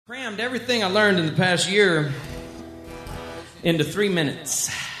Crammed everything I learned in the past year into 3 minutes.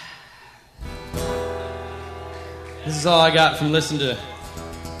 This is all I got from listening to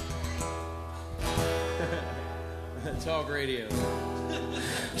talk radio.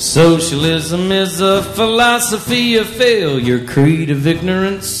 Socialism is a philosophy of failure, creed of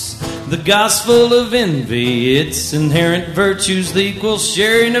ignorance, the gospel of envy, its inherent virtues, the equal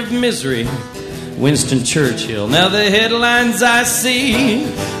sharing of misery. Winston Churchill. Now the headlines I see: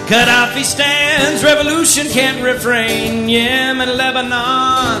 Gaddafi stands, revolution can't refrain. Yemen,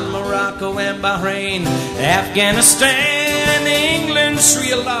 Lebanon, Morocco and Bahrain, Afghanistan, England,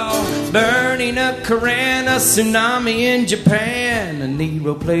 Sri Lanka, burning a Koran, a tsunami in Japan. And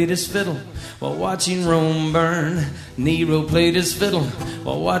Nero played his fiddle while watching Rome burn. Nero played his fiddle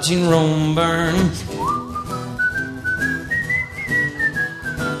while watching Rome burn.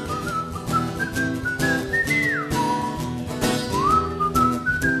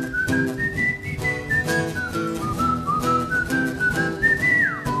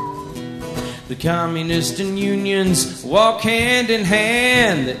 The communists and unions walk hand in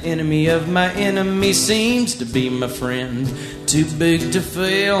hand. The enemy of my enemy seems to be my friend. Too big to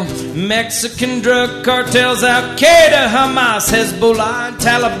fail. Mexican drug cartels, Al-Qaeda, Hamas, Hezbollah, and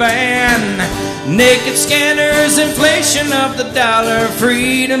Taliban. Naked scanners, inflation of the dollar,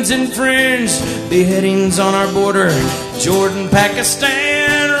 freedoms infringed, beheadings on our border. Jordan,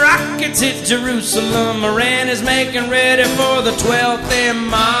 Pakistan, rockets hit Jerusalem. Iran is making ready for the 12th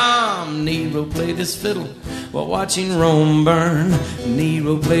Imam. Nero played his fiddle while watching Rome burn.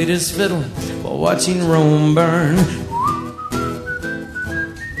 Nero played his fiddle while watching Rome burn.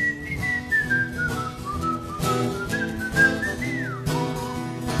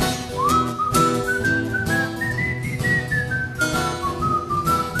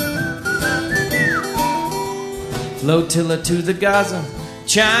 Flotilla to the Gaza.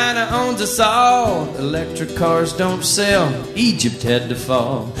 China owns us all. Electric cars don't sell. Egypt had to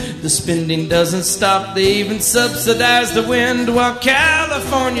fall. The spending doesn't stop. They even subsidize the wind while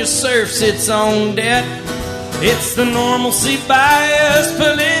California surfs its own debt. It's the normalcy bias,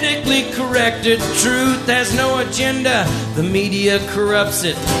 politically corrected. Truth has no agenda. The media corrupts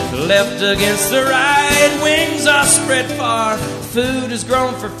it. Left against the right, wings are spread far. Food is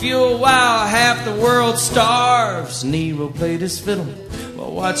grown for fuel while half the world starves. Nero played his fiddle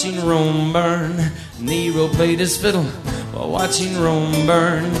while watching Rome burn. Nero played his fiddle while watching Rome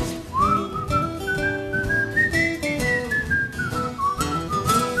burn.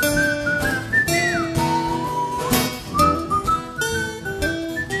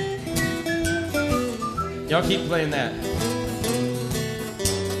 Y'all keep playing that.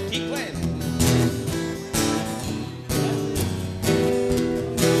 Keep playing.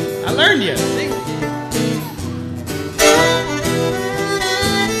 I learned you. See?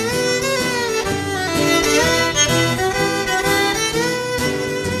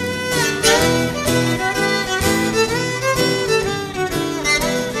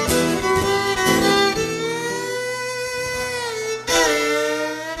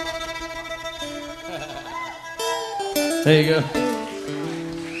 There you go.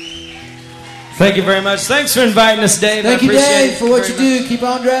 Thank you very much. Thanks for inviting us, Dave. Thank you, I appreciate Dave, for what you do. Keep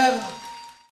on driving.